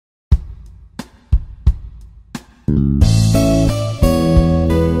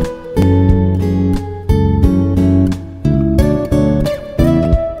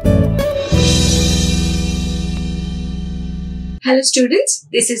Hello students,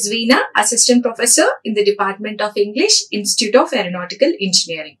 this is Veena, Assistant Professor in the Department of English, Institute of Aeronautical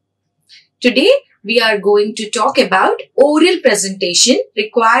Engineering. Today, we are going to talk about oral presentation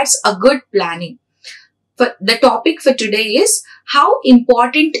requires a good planning. The topic for today is how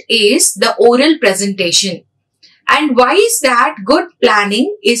important is the oral presentation and why is that good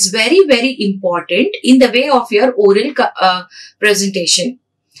planning is very important in the way of your oral presentation.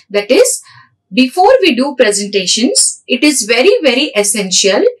 That is, before we do presentations, it is very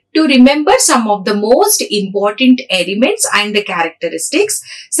essential to remember some of the most important elements and the characteristics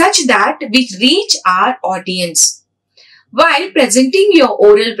such that we reach our audience. While presenting your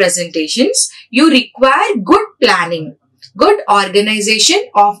oral presentations, you require good planning, good organization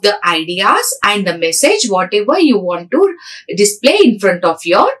of the ideas and the message, whatever you want to display in front of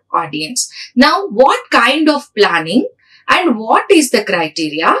your audience. Now, what kind of planning and what is the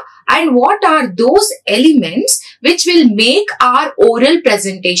criteria and what are those elements which will make our oral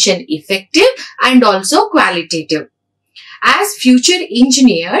presentation effective and also qualitative? As future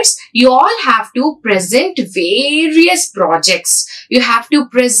engineers, you all have to present various projects. You have to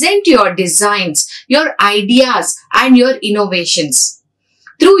present your designs, your ideas and your innovations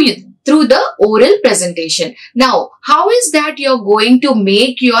through the oral presentation. Now, how is that you're going to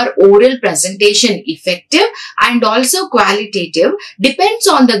make your oral presentation effective and also qualitative depends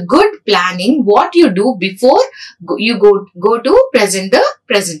on the good planning what you do before you go to present the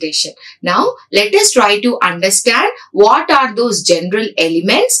presentation. Now, let us try to understand what are those general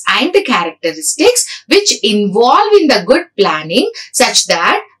elements and the characteristics which involve in the good planning such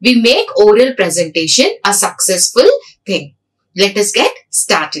that we make oral presentation a successful thing. Let us get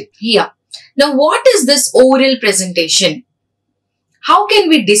started here. Now, what is this oral presentation? How can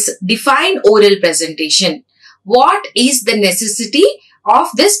we define oral presentation? What is the necessity of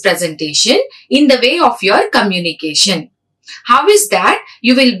this presentation in the way of your communication? How is that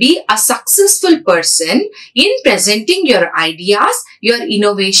you will be a successful person in presenting your ideas, your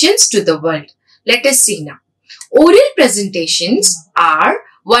innovations to the world? Let us see now. Oral presentations are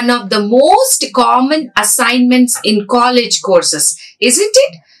one of the most common assignments in college courses, isn't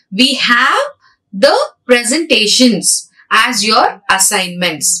it? We have the presentations as your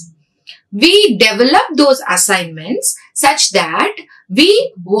assignments. We develop those assignments such that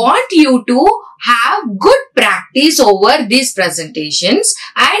we want you to have good practice over these presentations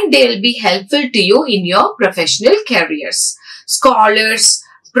and they will be helpful to you in your professional careers. Scholars,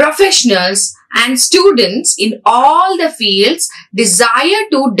 professionals and students in all the fields desire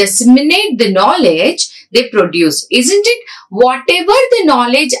to disseminate the knowledge they produce, isn't it? Whatever the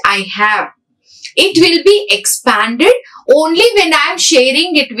knowledge I have, it will be expanded only when I am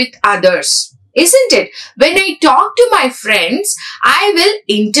sharing it with others, isn't it? When I talk to my friends, I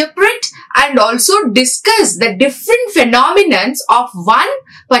will interpret and also discuss the different phenomena of one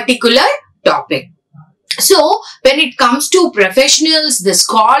particular topic. So, when it comes to professionals, the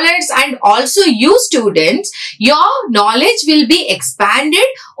scholars and also you students, your knowledge will be expanded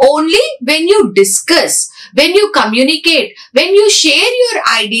only when you discuss, when you communicate, when you share your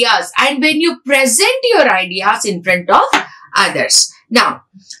ideas and when you present your ideas in front of others. Now,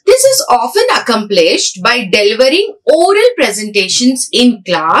 this is often accomplished by delivering oral presentations in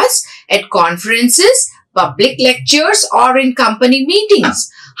class, at conferences, public lectures or in company meetings.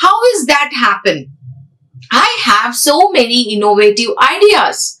 How is that happen? I have so many innovative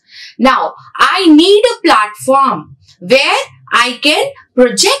ideas. Now, I need a platform where I can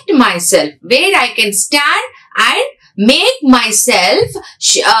project myself, where I can stand and make myself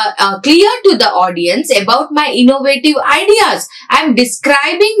clear to the audience about my innovative ideas. I am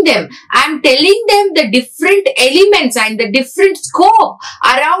describing them. I am telling them the different elements and the different scope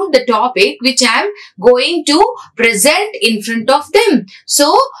around the topic which I am going to present in front of them.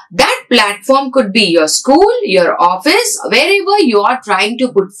 So, that platform could be your school, your office, wherever you are trying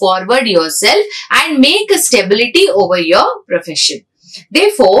to put forward yourself and make a stability over your profession.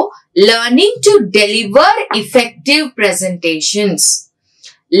 Therefore, learning to deliver effective presentations.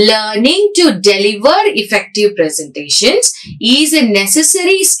 Learning to deliver effective presentations is a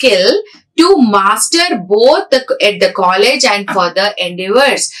necessary skill to master both at the college and further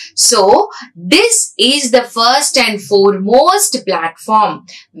endeavors. So, this is the first and foremost platform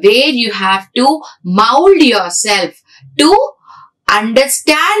where you have to mold yourself to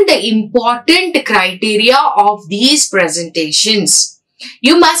understand the important criteria of these presentations.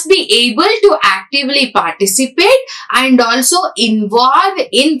 You must be able to actively participate and also involve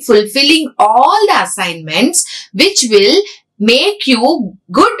in fulfilling all the assignments which will make you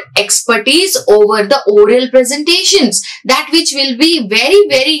good expertise over the oral presentations, that which will be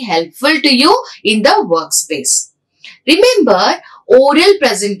very helpful to you in the workspace. Remember, oral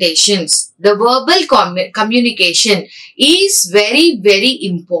presentations, the verbal communication is very, very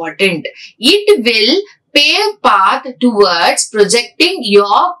important. It will pave path towards projecting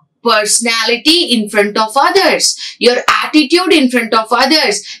your personality in front of others, your attitude in front of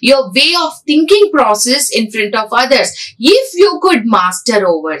others, your way of thinking process in front of others. If you could master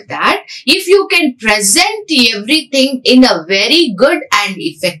over that, if you can present everything in a very good and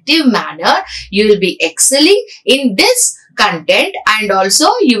effective manner, you will be excelling in this content, and also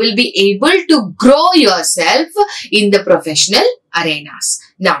you will be able to grow yourself in the professional arenas.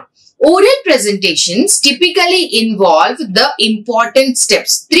 Now, oral presentations typically involve the important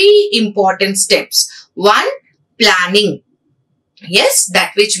steps, 3 important steps. 1, planning. Yes,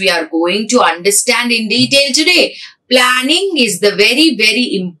 that which we are going to understand in detail today. Planning is the very,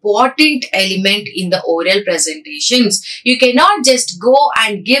 very important element in the oral presentations. You cannot just go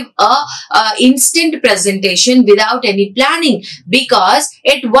and give a instant presentation without any planning, because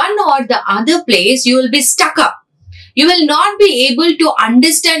at one or the other place you will be stuck up. You will not be able to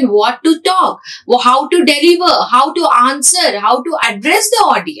understand what to talk, how to deliver, how to answer, how to address the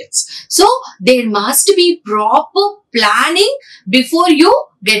audience. So, there must be proper planning before you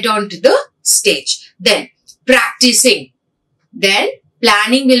get onto the stage. Then, practicing. Then,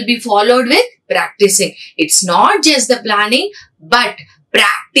 planning will be followed with practicing. It's not just the planning, but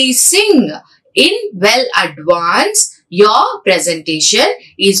practicing in well advance. Your presentation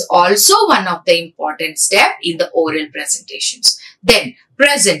is also one of the important steps in the oral presentations. Then,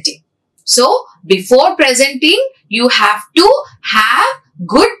 presenting. So, before presenting, you have to have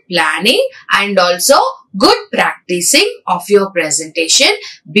good planning and also good practicing of your presentation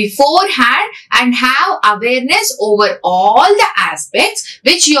beforehand, and have awareness over all the aspects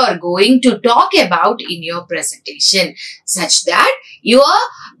which you are going to talk about in your presentation, such that your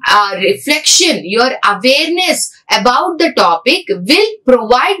reflection, your awareness about the topic will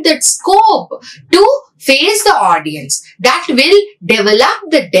provide that scope to face the audience. That will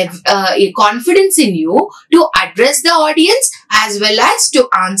develop the confidence in you to address the audience as well as to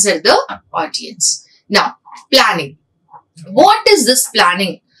answer the audience. Now, planning. What is this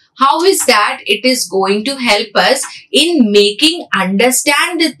planning? How is that it is going to help us in making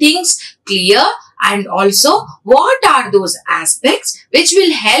understand the things clear, and also what are those aspects which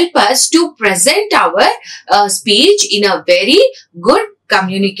will help us to present our speech in a very good,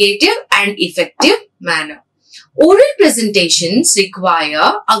 communicative and effective manner. Oral presentations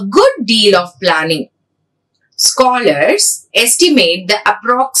require a good deal of planning. Scholars estimate that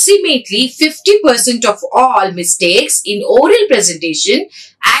approximately 50% of all mistakes in oral presentation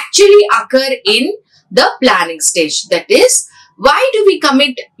actually occur in the planning stage. That is, why do we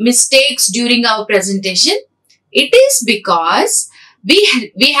commit mistakes during our presentation? It is because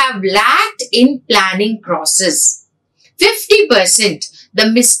we have lacked in planning process. 50%,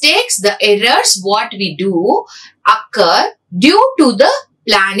 the mistakes, the errors, what we do occur due to the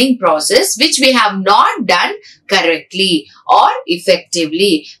planning process which we have not done correctly or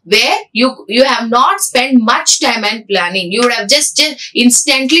effectively, where you have not spent much time on planning. You would have just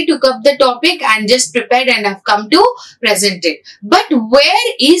instantly took up the topic and just prepared and have come to present it. But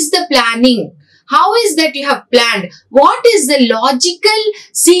where is the planning? How is that you have planned? What is the logical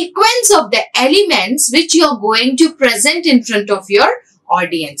sequence of the elements which you are going to present in front of your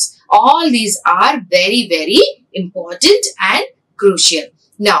audience? All these are very, very important and crucial.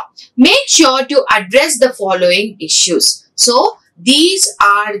 Now, make sure to address the following issues. So, these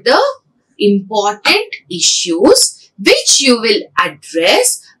are the important issues which you will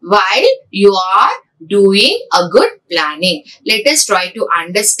address while you are doing a good planning. Let us try to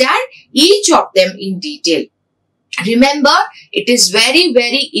understand each of them in detail. Remember, it is very,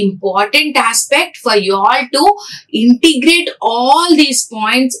 very important aspect for you all to integrate all these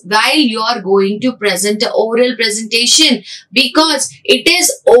points while you are going to present an oral presentation, because it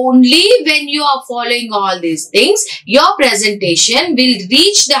is only when you are following all these things, your presentation will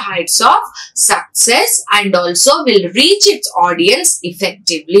reach the heights of success and also will reach its audience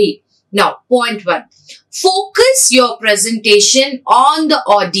effectively. Now, point 1. Focus your presentation on the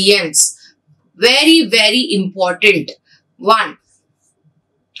audience. Very, very important. 1.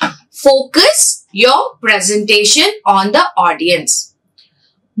 Focus your presentation on the audience.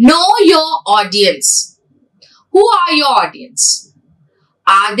 Know your audience. Who are your audience?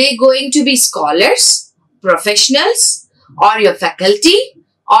 Are they going to be scholars, professionals, or your faculty,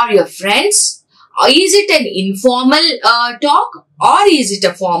 or your friends? Or is it an informal talk, or is it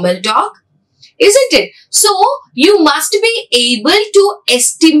a formal talk? Isn't it? So, you must be able to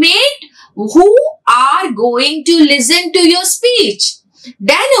estimate who are going to listen to your speech.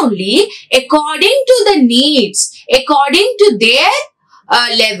 then only according to the needs, according to their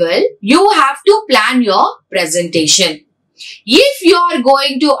level, you have to plan your presentation. If you are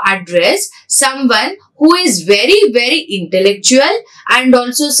going to address someone who is very intellectual and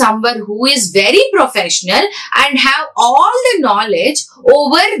also someone who is very professional and have all the knowledge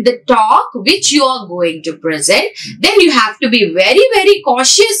over the talk which you are going to present, then you have to be very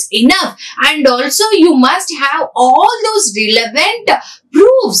cautious enough, and also you must have all those relevant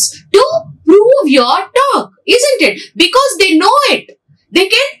proofs to prove your talk, isn't it? Because they know it. They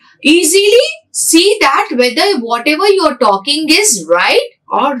can easily see that whether whatever you are talking is right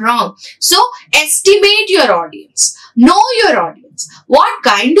or wrong. So, estimate your audience. Know your audience. What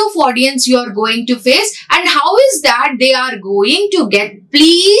kind of audience you are going to face and how is that they are going to get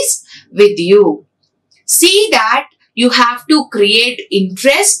pleased with you. See that you have to create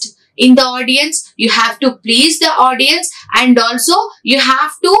interest in the audience. You have to please the audience, and also you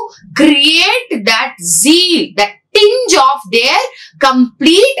have to create that zeal, that tinge of their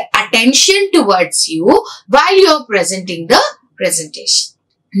complete attention towards you while you are presenting the presentation.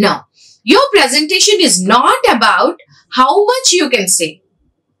 Now, your presentation is not about how much you can say,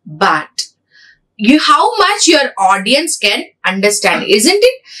 but how much your audience can understand, isn't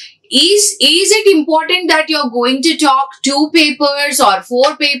it? Is it important that you're going to talk 2 papers or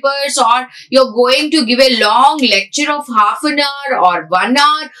 4 papers, or you're going to give a long lecture of half an hour or 1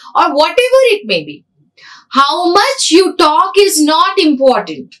 hour or whatever it may be? How much you talk is not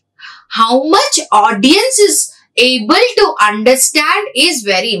important. How much audience is able to understand is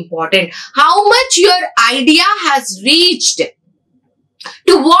very important. How much your idea has reached.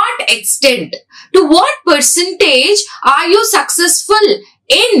 To what extent, to what percentage are you successful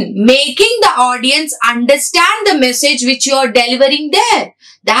in making the audience understand the message which you are delivering there?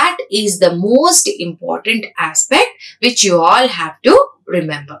 That is the most important aspect which you all have to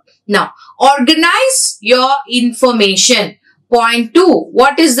remember. Now, organize your information. Point 2.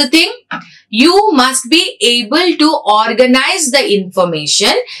 What is the thing? You must be able to organize the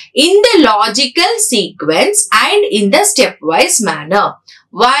information in the logical sequence and in the stepwise manner.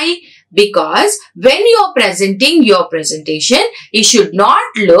 Why? Because when you are presenting your presentation, it should not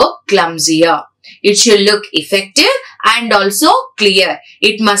look clumsier. It should look effective and also clear.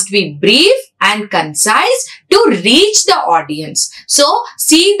 It must be brief and concise to reach the audience. So,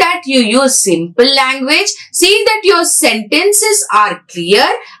 see that you use simple language. See that your sentences are clear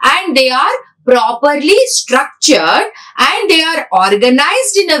and they are properly structured and they are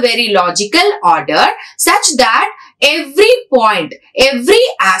organized in a very logical order, such that every point, every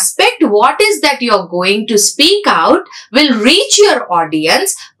aspect, what is that you are going to speak out will reach your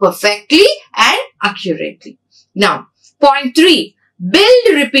audience perfectly and accurately. Now, point 3,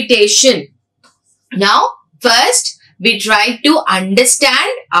 build reputation. Now, first, we try to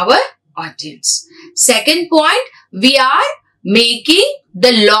understand our audience. Second point, we are making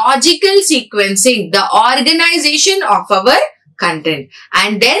the logical sequencing, the organization of our content.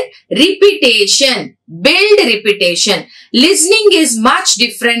 And then repetition, build repetition. Listening is much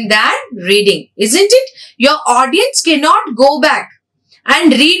different than reading, isn't it? Your audience cannot go back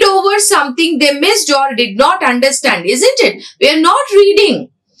and read over something they missed or did not understand, isn't it? We are not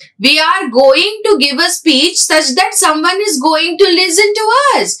reading. We are going to give a speech such that someone is going to listen to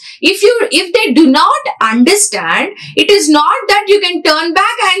us. If they do not understand, it is not that you can turn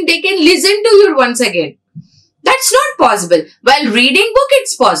back and they can listen to you once again. That's not possible. While reading book,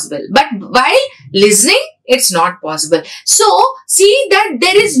 it's possible. But while listening, it's not possible. So, see that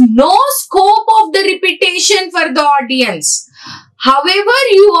there is no scope of the repetition for the audience. However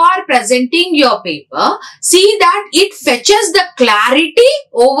you are presenting your paper, see that it fetches the clarity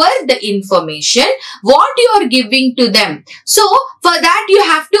over the information, what you are giving to them. So, for that you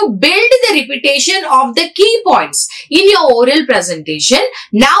have to build the repetition of the key points in your oral presentation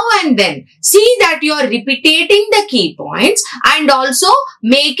now and then. See that you are repeating the key points and also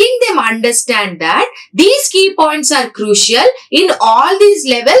making them understand that these key points are crucial in all these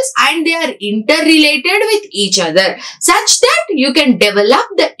levels and they are interrelated with each other, such that you can develop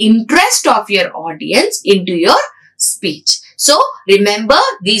the interest of your audience into your speech. So, remember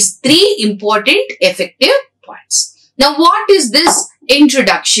these 3 important effective points. Now, what is this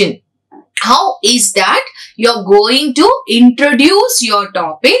introduction? How is that you're going to introduce your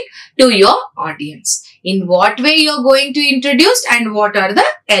topic to your audience? In what way you're going to introduce and what are the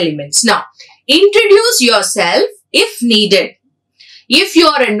elements? Now, introduce yourself if needed. If you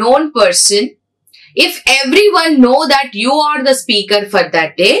are a known person, if everyone know that you are the speaker for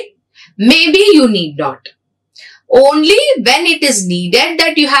that day, maybe you need not. Only when it is needed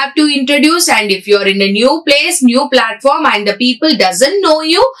that you have to introduce, and if you are in a new place, new platform and the people doesn't know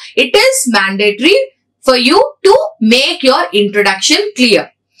you, it is mandatory for you to make your introduction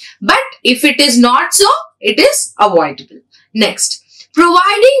clear. But if it is not so, it is avoidable. Next,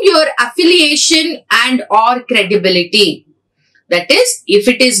 providing your affiliation and or credibility. That is, if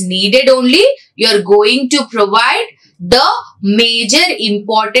it is needed only, you are going to provide the major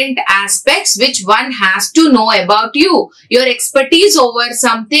important aspects which one has to know about you. Your expertise over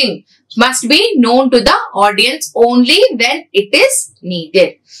something must be known to the audience only when it is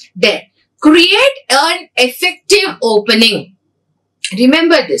needed. Then, create an effective opening.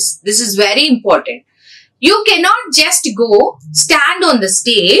 Remember this. This is very important. You cannot just go stand on the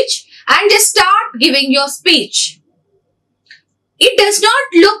stage and just start giving your speech. It does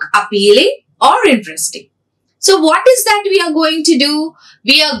not look appealing or interesting. So what is that we are going to do?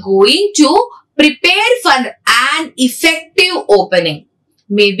 We are going to prepare for an effective opening.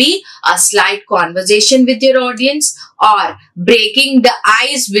 Maybe a slight conversation with your audience, or breaking the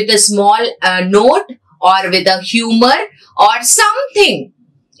ice with a small note, or with a humor or something.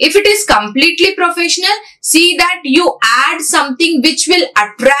 If it is completely professional, see that you add something which will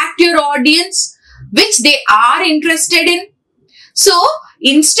attract your audience, which they are interested in. So,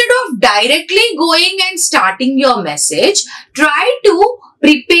 instead of directly going and starting your message, try to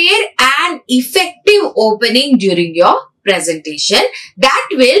prepare an effective opening during your presentation that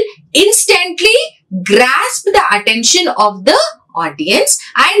will instantly grasp the attention of the audience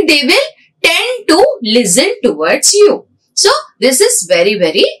and they will tend to listen towards you. So, this is very,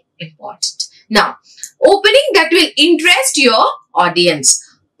 very important. Now, opening that will interest your audience.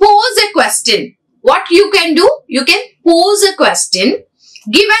 Pose a question. What you can do? You can pose a question.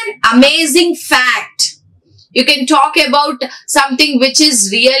 Give an amazing fact. You can talk about something which is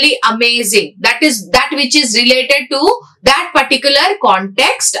really amazing. That is that which is related to that particular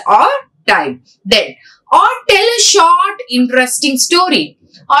context or time. Then, or tell a short, interesting story.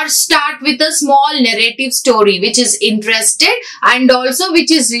 Or start with a small narrative story which is interested and also which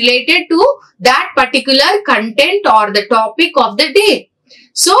is related to that particular content or the topic of the day.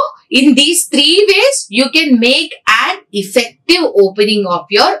 So, in these three ways, you can make an effective opening of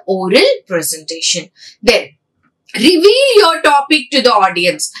your oral presentation. Then, reveal your topic to the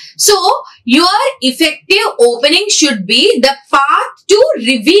audience. So, your effective opening should be the path to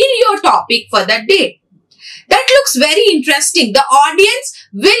reveal your topic for the day. That looks very interesting. The audience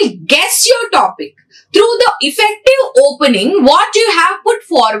will guess your topic through the effective opening what you have put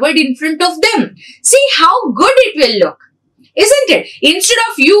forward in front of them. See how good it will look, isn't it? Instead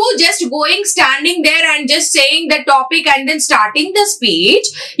of you just going, standing there and just saying the topic and then starting the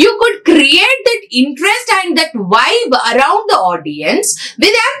speech, you could create that interest and that vibe around the audience with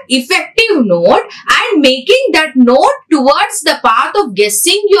an effective note and making that note towards the path of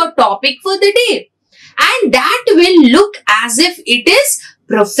guessing your topic for the day. And that will look as if it is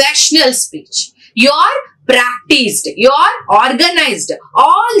professional speech. You're practiced, you're organized.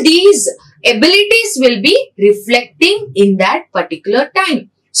 All these abilities will be reflecting in that particular time.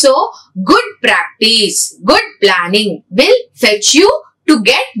 So, good practice, good planning will fetch you to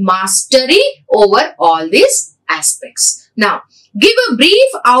get mastery over all these aspects. Now, give a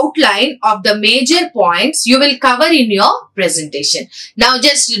brief outline of the major points you will cover in your presentation. Now,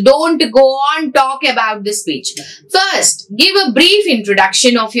 just don't go on talk about the speech. First, give a brief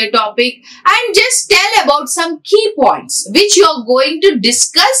introduction of your topic and just tell about some key points which you are going to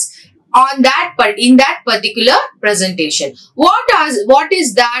discuss on that in that particular presentation. What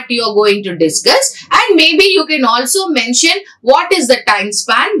is that you are going to discuss, and maybe you can also mention what is the time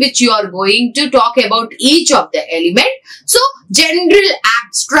span which you are going to talk about each of the element. So, general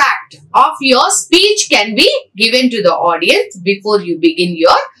abstract of your speech can be given to the audience before you begin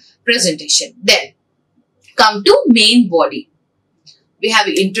your presentation. Then, come to main body. We have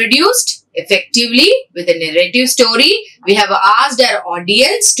introduced effectively with a narrative story. We have asked our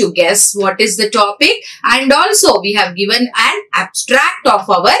audience to guess what is the topic, and also we have given an abstract of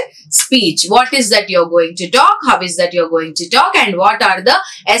our speech. What is that you're going to talk, how is that you're going to talk, and what are the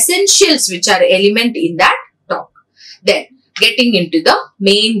essentials which are element in that talk. Then getting into the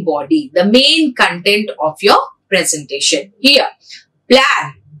main body, the main content of your presentation. Here,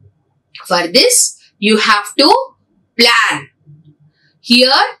 plan. For this, you have to plan.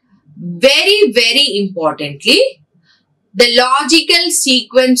 Here, very, very importantly, the logical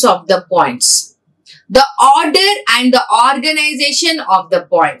sequence of the points, the order and the organization of the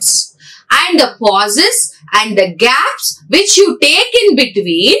points, and the pauses and the gaps which you take in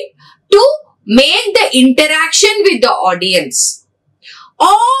between to make the interaction with the audience.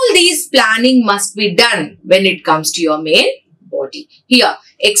 All these planning must be done when it comes to your main body. Here,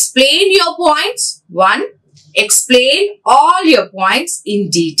 explain your points. 1. Explain all your points in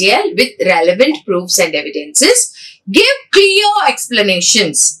detail with relevant proofs and evidences. Give clear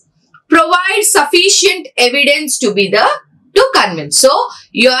explanations. Provide sufficient evidence to convince. So,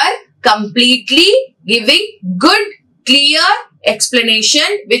 you are completely giving good, clear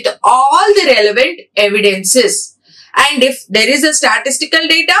explanation with all the relevant evidences. And if there is a statistical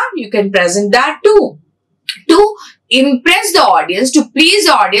data, you can present that too. To impress the audience, to please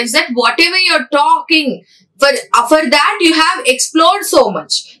the audience that whatever you're talking, for that you have explored so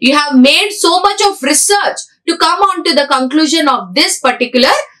much. You have made so much of research to come on to the conclusion of this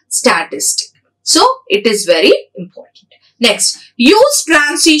particular statistic. So, it is very important. Next, use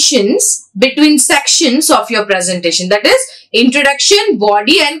transitions between sections of your presentation. That is, introduction,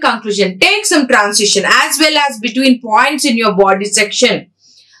 body and conclusion. Take some transition as well as between points in your body section.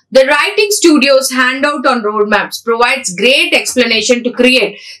 The writing studio's handout on roadmaps provides great explanation to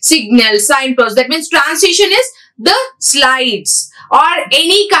create signals, signposts. That means transition is the slides or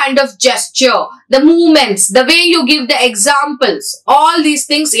any kind of gesture, the movements, the way you give the examples, all these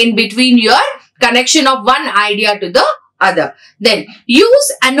things in between your connection of one idea to the other. Then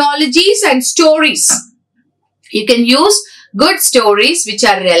use analogies and stories. You can use good stories which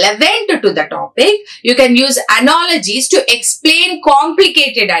are relevant to the topic. You can use analogies to explain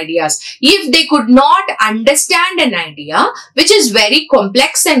complicated ideas. If they could not understand an idea which is very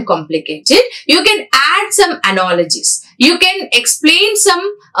complex and complicated, you can add some analogies. You can explain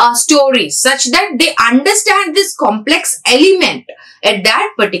some stories such that they understand this complex element at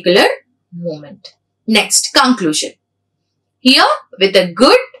that particular moment. Next, conclusion. Here, with a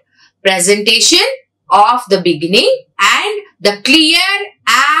good presentation of the beginning and the clear,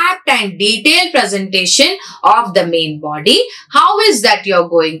 apt and detailed presentation of the main body, how is that you are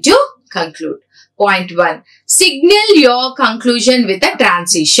going to conclude? Point 1. Signal your conclusion with a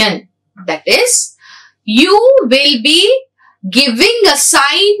transition. That is, you will be giving a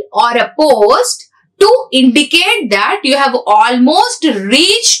sign or a post to indicate that you have almost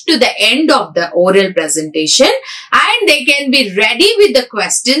reached to the end of the oral presentation and they can be ready with the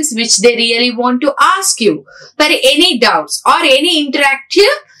questions which they really want to ask you for any doubts or any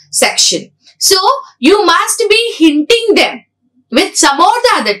interactive section. So, you must be hinting them with some or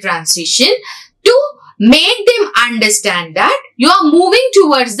the other transition to make them understand that you are moving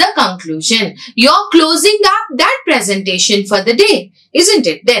towards the conclusion. You are closing up that presentation for the day, isn't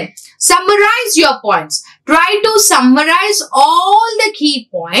it? Then, summarize your points. Try to summarize all the key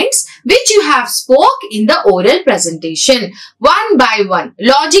points which you have spoke in the oral presentation. One by one.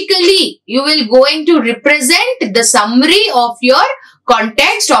 Logically, you will going to represent the summary of your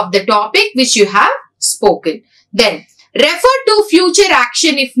context of the topic which you have spoken. Then, refer to future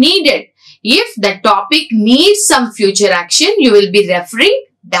action if needed. If the topic needs some future action, you will be referring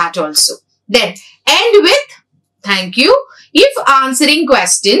that also. Then, end with thank you. If answering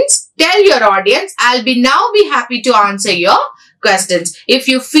questions, tell your audience, I'll be happy to answer your questions. If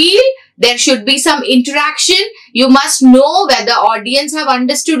you feel there should be some interaction, you must know whether audience have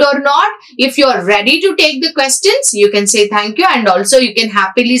understood or not. If you are ready to take the questions, you can say thank you and also you can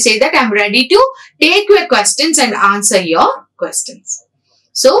happily say that I'm ready to take your questions and answer your questions.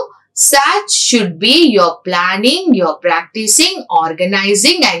 So, such should be your planning, your practicing,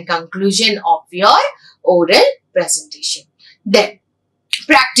 organizing and conclusion of your oral presentation. Then,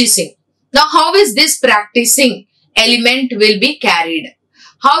 practicing. Now, how is this practicing element will be carried?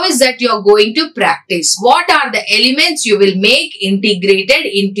 How is that you are going to practice? What are the elements you will make integrated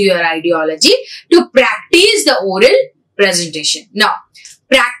into your ideology to practice the oral presentation? Now,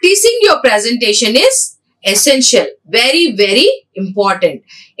 practicing your presentation is essential, very, very important.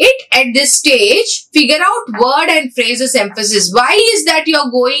 At this stage, figure out word and phrases emphasis. Why is that you are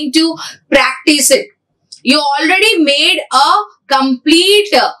going to practice it? You already made a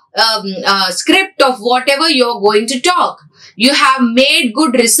complete script of whatever you are going to talk. You have made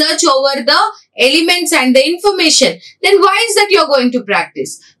good research over the elements and the information. Then why is that you are going to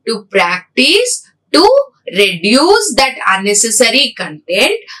practice? To practice, to reduce that unnecessary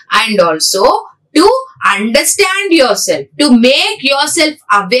content and also to understand yourself, to make yourself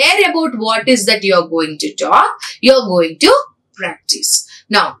aware about what is that you are going to talk, you are going to practice.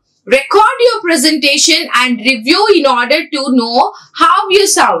 Now, record your presentation and review in order to know how you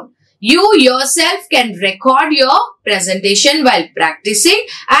sound. You yourself can record your presentation while practicing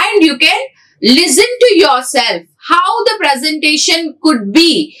and you can Listen to yourself, how the presentation could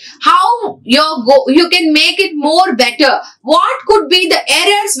be, how you can make it more better, what could be the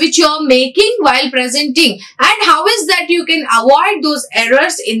errors which you are making while presenting, and how is that you can avoid those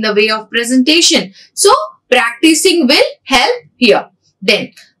errors in the way of presentation. So, practicing will help here.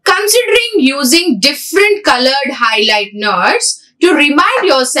 Then, considering using different colored highlighters to remind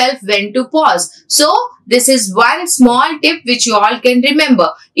yourself when to pause. So, this is one small tip which you all can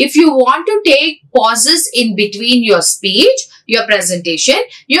remember. If you want to take pauses in between your speech, your presentation,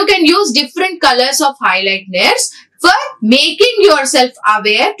 you can use different colors of highlighters for making yourself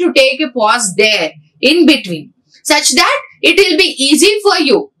aware to take a pause there in between, such that it will be easy for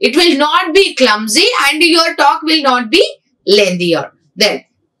you. It will not be clumsy and your talk will not be lengthier. Then,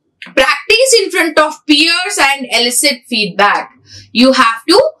 practice in front of peers and elicit feedback. You have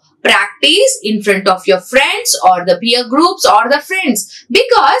to practice in front of your friends or the peer groups or the friends,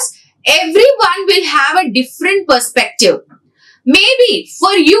 because everyone will have a different perspective. Maybe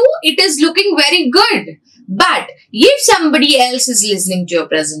for you it is looking very good, but if somebody else is listening to your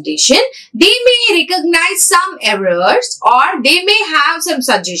presentation, they may recognize some errors or they may have some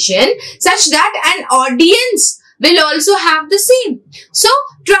suggestion such that an audience will also have the same. So,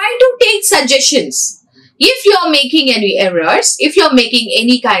 try to take suggestions. If you are making any errors, if you are making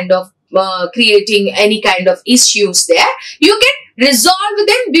any kind of creating any kind of issues there, you can resolve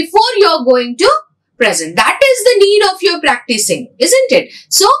them before you are going to present. That is the need of your practicing, isn't it?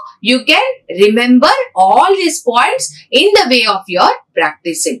 So, you can remember all these points in the way of your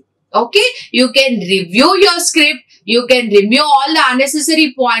practicing. Okay, you can review your script. You can remove all the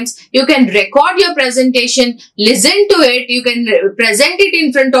unnecessary points. You can record your presentation, listen to it. You can present it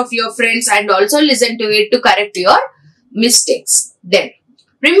in front of your friends and also listen to it to correct your mistakes. Then,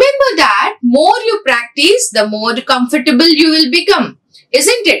 remember that more you practice, the more comfortable you will become.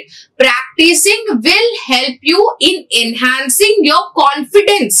 Isn't it? Practicing will help you in enhancing your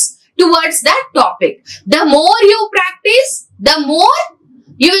confidence towards that topic. The more you practice, the more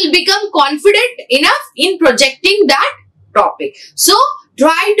you will become confident enough in projecting that topic. So,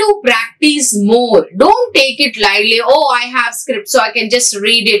 try to practice more. Don't take it lightly. Oh, I have script, so I can just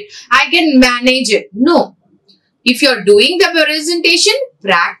read it. I can manage it. No. If you're doing the presentation,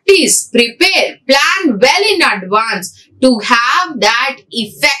 practice, prepare, plan well in advance to have that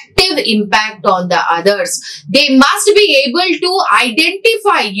effective impact on the others. They must be able to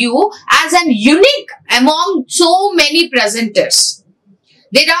identify you as an unique among so many presenters.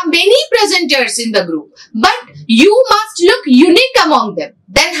 There are many presenters in the group, but you must look unique among them.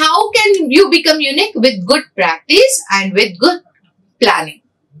 Then how can you become unique? With good practice and with good planning.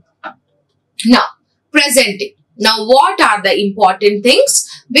 Now, presenting. Now, what are the important things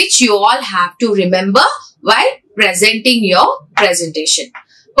which you all have to remember while presenting your presentation?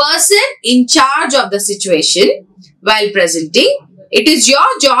 Person in charge of the situation while presenting. It is your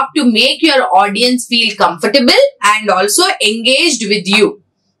job to make your audience feel comfortable and also engaged with you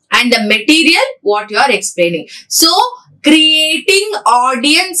and the material what you are explaining. So, creating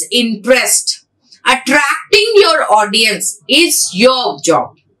audience interest, attracting your audience is your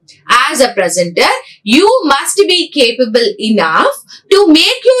job. As a presenter, you must be capable enough to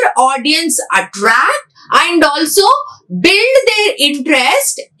make your audience attract and also build their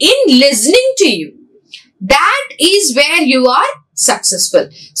interest in listening to you. That is where you are successful.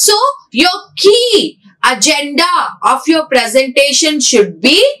 So, your key agenda of your presentation should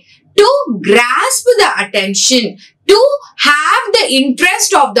be to grasp the attention, to have the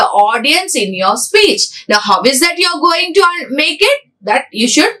interest of the audience in your speech. Now, how is that you are going to make it? That you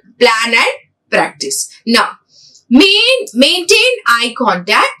should plan and practice. Now, maintain eye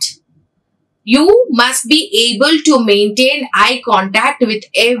contact. You must be able to maintain eye contact with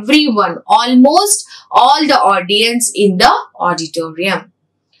everyone, almost all the audience in the auditorium.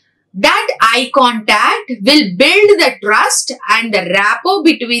 That eye contact will build the trust and the rapport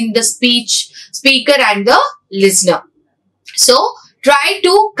between the speaker and the listener. So, try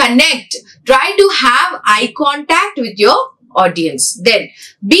to connect, try to have eye contact with your audience. Then,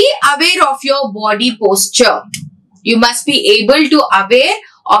 be aware of your body posture. You must be able to aware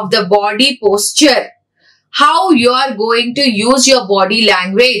of the body posture. How you are going to use your body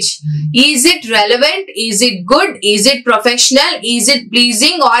language. Is it relevant? Is it good? Is it professional? Is it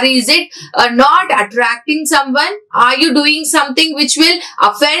pleasing? Or is it not attracting someone? Are you doing something which will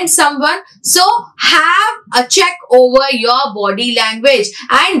offend someone? So, have a check over your body language,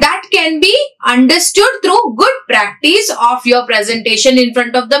 and that can be understood through good practice of your presentation in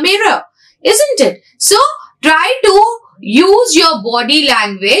front of the mirror. Isn't it? So, try to use your body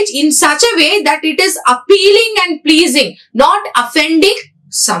language in such a way that it is appealing and pleasing, not offending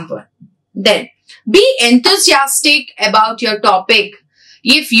someone. Then, be enthusiastic about your topic.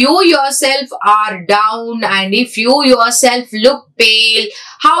 If you yourself are down and if you yourself look pale,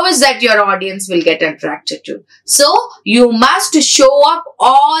 how is that your audience will get attracted to? So, you must show up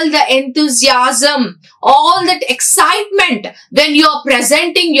all the enthusiasm, all that excitement when you are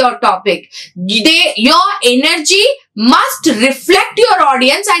presenting your topic. Your energy must reflect your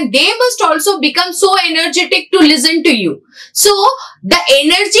audience and they must also become so energetic to listen to you. So, the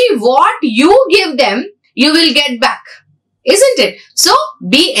energy what you give them, you will get back. Isn't it? So,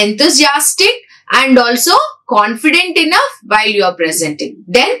 be enthusiastic and also confident enough while you are presenting.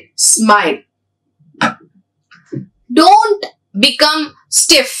 Then, smile. Don't become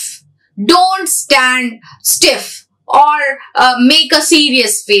stiff. Don't stand stiff or make a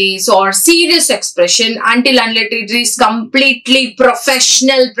serious face or serious expression until it is completely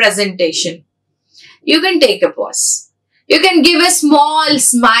professional presentation. You can take a pause. You can give a small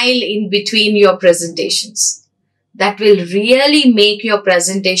smile in between your presentations. That will really make your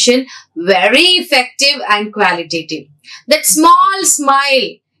presentation very effective and qualitative. That small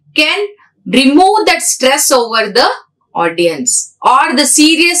smile can remove that stress over the audience or the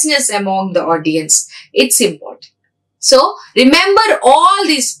seriousness among the audience. It's important. So, remember all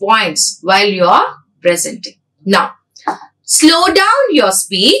these points while you are presenting. Now, slow down your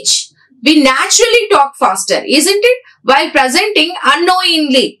speech. We naturally talk faster, isn't it? While presenting,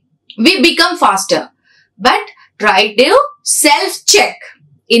 unknowingly, we become faster. But try to self-check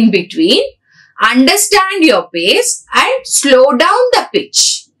in between, understand your pace and slow down the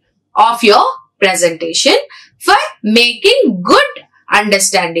pitch of your presentation for making good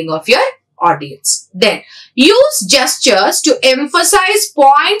understanding of your audience. Then, use gestures to emphasize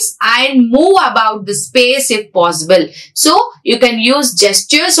points and move about the space if possible. So, you can use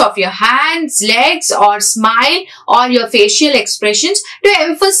gestures of your hands, legs or smile or your facial expressions to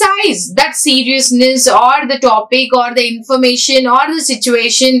emphasize that seriousness or the topic or the information or the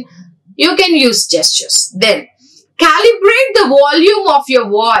situation. You can use gestures. Then, calibrate the volume of your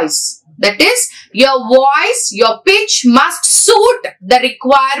voice. That is, your voice, your pitch must suit the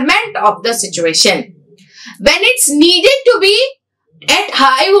requirement of the situation. When it's needed to be at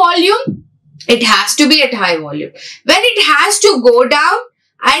high volume, it has to be at high volume. When it has to go down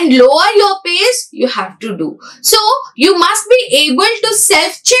and lower your pace, you have to do. So, you must be able to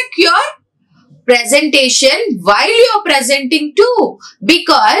self-check your presentation while you are presenting too.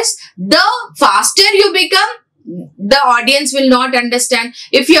 Because the faster you become, the audience will not understand.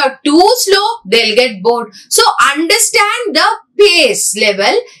 If you are too slow, they'll get bored. So, understand the pace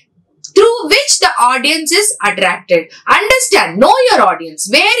level through which the audience is attracted. Understand, know your audience.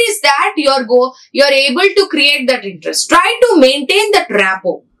 Where is that you're able to create that interest. Try to maintain that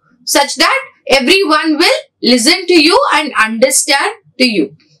rapport such that everyone will listen to you and understand to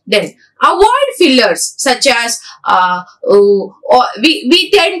you. Then, avoid fillers such as,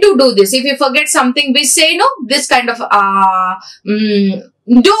 we tend to do this. If you forget something, we say, no, this kind of,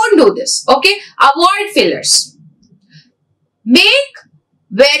 don't do this. Okay. Avoid fillers. Make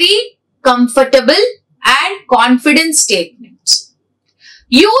very comfortable and confident statements.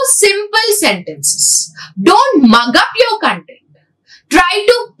 Use simple sentences. Don't mug up your content. Try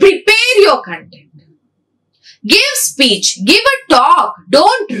to prepare your content. Give speech, give a talk,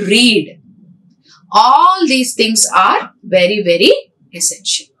 don't read. All these things are very, very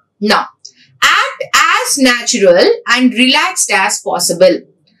essential. Now, act as natural and relaxed as possible.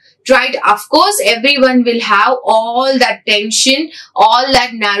 Try to, of course, everyone will have all that tension, all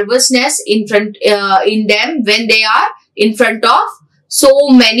that nervousness in them when they are in front of so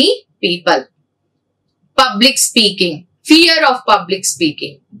many people. Public speaking, fear of public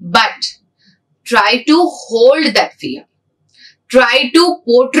speaking, but try to hold that fear. Try to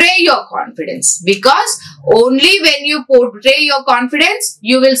portray your confidence, because only when you portray your confidence,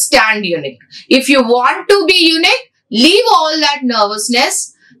 you will stand unique. If you want to be unique, leave all that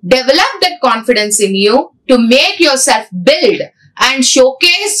nervousness, develop that confidence in you to make yourself build and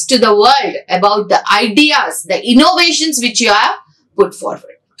showcase to the world about the ideas, the innovations which you have put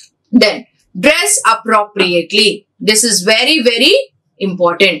forward. Then, dress appropriately. This is very, very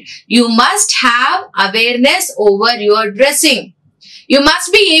important. You must have awareness over your dressing. You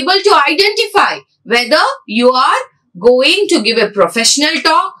must be able to identify whether you are going to give a professional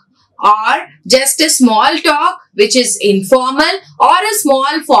talk or just a small talk which is informal or a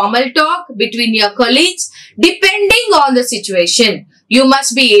small formal talk between your colleagues. Depending on the situation, you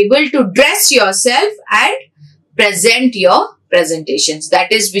must be able to dress yourself and present your presentations.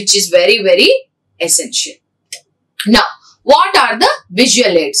 That is which is very, very essential. Now, what are the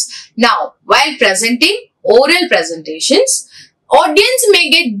visual aids? Now, while presenting oral presentations, Audience may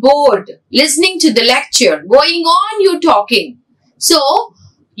get bored listening to the lecture, going on you talking. So,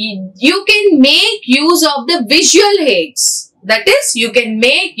 you can make use of the visual aids. That is, you can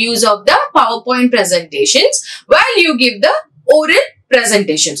make use of the PowerPoint presentations while you give the oral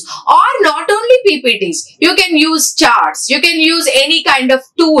presentations. Or not only PPTs, you can use charts, you can use any kind of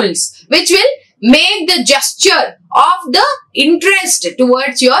tools which will make the gesture of the interest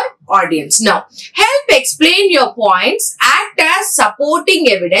towards your audience. Now, help explain your points, act as supporting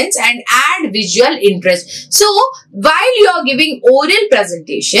evidence and add visual interest. So, while you are giving oral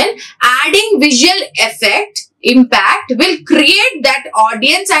presentation, adding visual impact will create that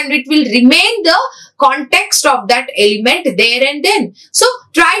audience and it will remain the context of that element there and then. So,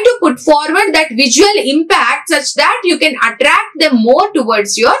 try to put forward that visual impact such that you can attract them more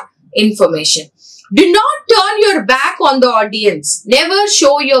towards your information. Do not turn your back on the audience. Never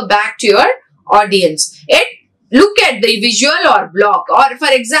show your back to your audience. Look at the visual or block. Or for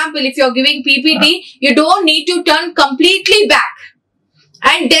example, if you're giving PPT, you don't need to turn completely back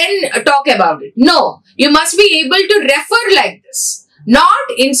and then talk about it. No, you must be able to refer like this. Not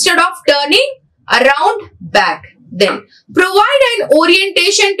instead of turning around back. Then provide an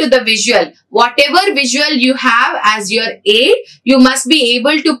orientation to the visual. Whatever visual you have as your aid, you must be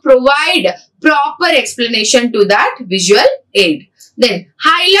able to provide proper explanation to that visual aid. Then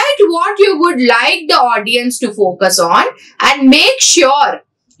highlight what you would like the audience to focus on and make sure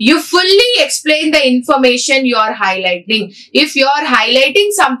you fully explain the information you are highlighting. If you are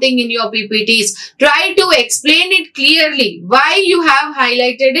highlighting something in your PPTs, try to explain it clearly. Why you have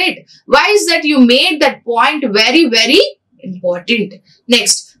highlighted it? Why is that you made that point very, very important?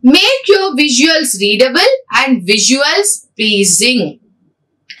 Next, make your visuals readable and visuals pleasing.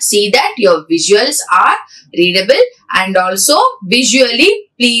 See that your visuals are readable and also visually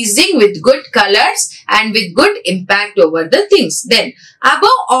pleasing with good colors and with good impact over the things. Then, above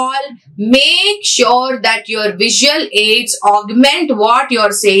all, make sure that your visual aids augment what you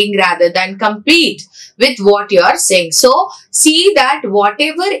are saying rather than compete with what you are saying. So, see that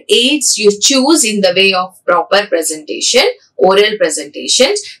whatever aids you choose in the way of proper presentation, oral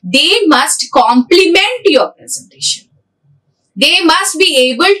presentations, they must complement your presentation. They must be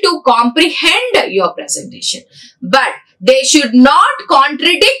able to comprehend your presentation, but they should not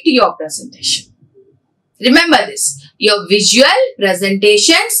contradict your presentation. Remember this, your visual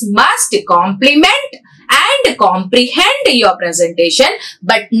presentations must complement and comprehend your presentation,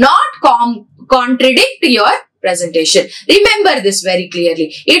 but not contradict your presentation. Remember this very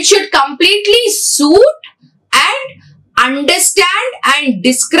clearly. It should completely suit and understand and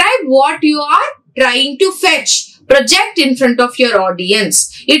describe what you are trying to fetch. Project in front of your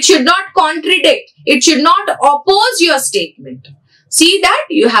audience. It should not contradict. It should not oppose your statement. See that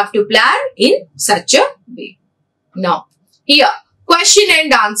you have to plan in such a way. Now, here, question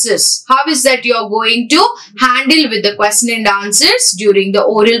and answers. How is that you are going to handle with the question and answers during the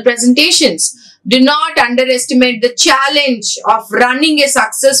oral presentations? Do not underestimate the challenge of running a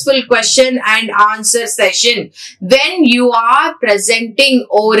successful question and answer session when you are presenting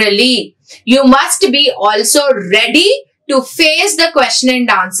orally. You must be also ready to face the question and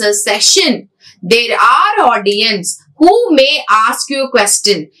answer session. There are audience who may ask you a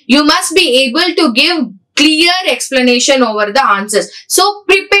question. You must be able to give clear explanation over the answers. So,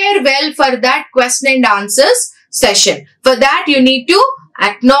 prepare well for that question and answers session. For that, you need to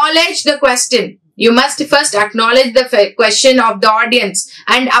acknowledge the question. You must first acknowledge the question of the audience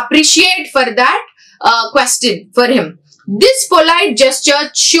and appreciate for that question for him. This polite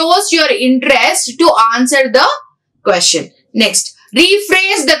gesture shows your interest to answer the question. Next,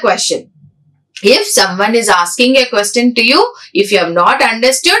 rephrase the question. If someone is asking a question to you, if you have not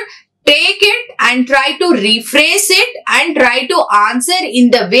understood, take it and try to rephrase it and try to answer in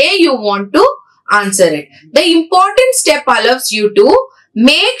the way you want to answer it. The important step allows you to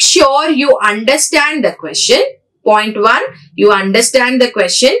make sure you understand the question. Point 1, you understand the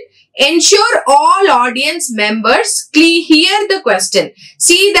question. Ensure all audience members hear the question.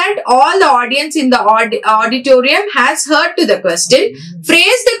 See that all the audience in the auditorium has heard to the question.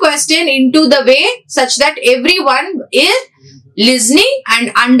 Phrase the question into the way such that everyone is listening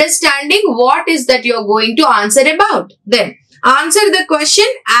and understanding what is that you are going to answer about. Then, answer the question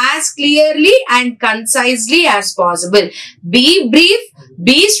as clearly and concisely as possible. Be brief,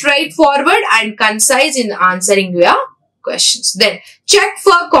 be straightforward and concise in answering your questions. Then, check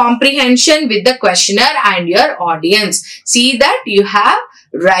for comprehension with the questioner and your audience. See that you have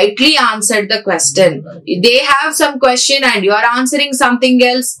rightly answered the question. They have some question and you are answering something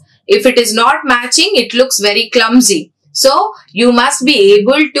else. If it is not matching, it looks very clumsy. So, you must be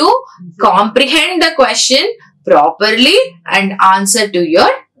able to comprehend the question, properly and answer to your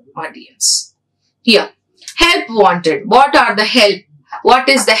audience. Here, help wanted. What are the help? What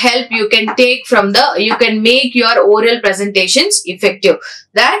is the help you can take from you can make your oral presentations effective?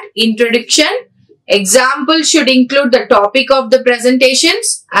 That introduction, example should include the topic of the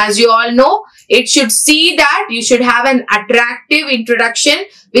presentations. As you all know, it should see that you should have an attractive introduction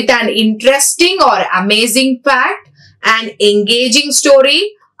with an interesting or amazing fact, an engaging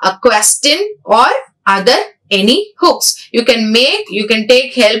story, a question or other any hooks. You can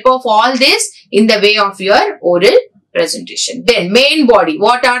take help of all this in the way of your oral presentation. Then main body.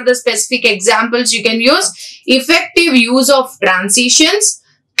 What are the specific examples you can use? Effective use of transitions,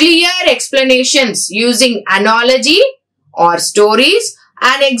 clear explanations using analogy or stories,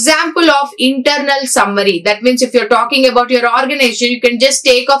 an example of internal summary. That means if you're talking about your organization, you can just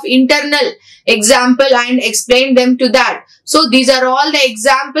take of internal example and explain them to that. So these are all the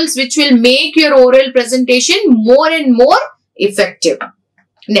examples which will make your oral presentation more and more effective.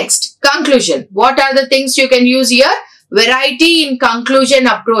 Next, conclusion. What are the things you can use here? Variety in conclusion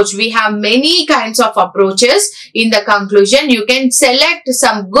approach. We have many kinds of approaches in the conclusion. You can select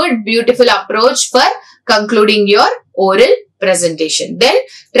some good, beautiful approach for concluding your oral presentation. Then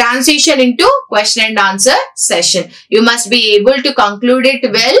transition into question and answer session. You must be able to conclude it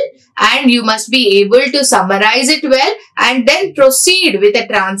well and you must be able to summarize it well and then proceed with a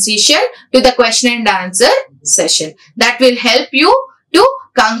transition to the question and answer session. That will help you to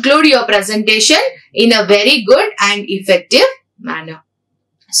conclude your presentation in a very good and effective manner.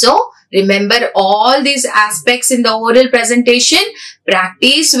 So, remember all these aspects in the oral presentation.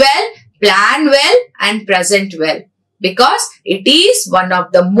 Practice well, plan well and present well, because it is one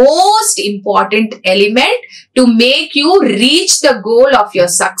of the most important element to make you reach the goal of your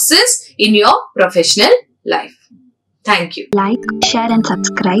success in your professional life. Thank you. Like, share and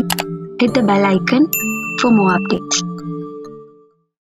subscribe. Hit the bell icon for more updates.